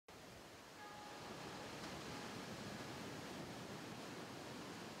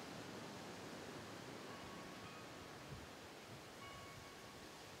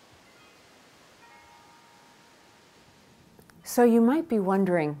So you might be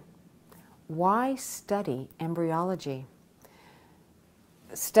wondering, why study embryology?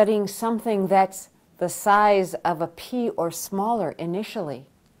 Studying something that's the size of a pea or smaller initially.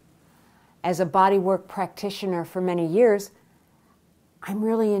 As a bodywork practitioner for many years, I'm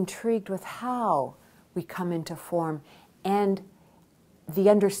really intrigued with how we come into form, and the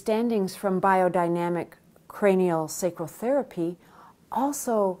understandings from biodynamic cranial sacral therapy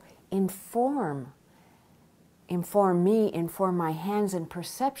also inform my hands and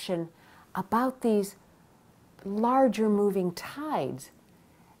perception about these larger moving tides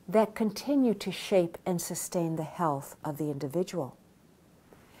that continue to shape and sustain the health of the individual.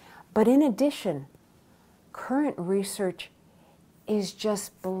 But in addition, current research is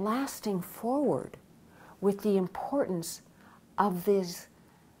just blasting forward with the importance of this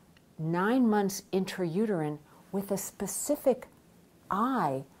 9 months intra-uterine, with a specific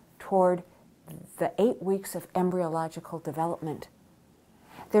eye toward the 8 weeks of embryological development.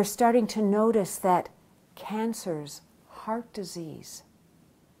 They're starting to notice that cancers, heart disease,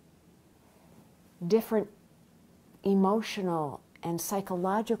 different emotional and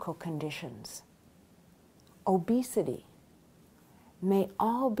psychological conditions, obesity, may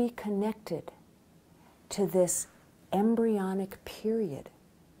all be connected to this embryonic period,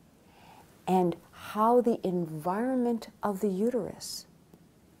 and how the environment of the uterus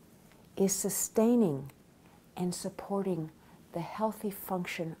is sustaining and supporting the healthy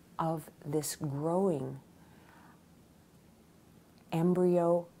function of this growing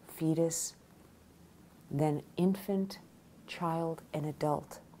embryo, fetus, then infant, child, and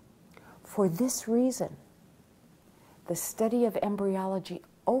adult. For this reason, the study of embryology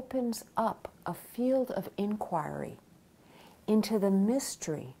opens up a field of inquiry into the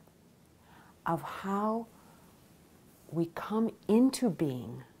mystery of how we come into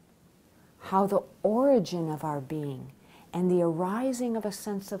being, how the origin of our being and the arising of a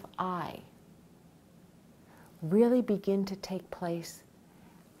sense of I really begin to take place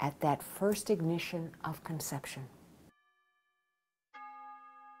at that first ignition of conception.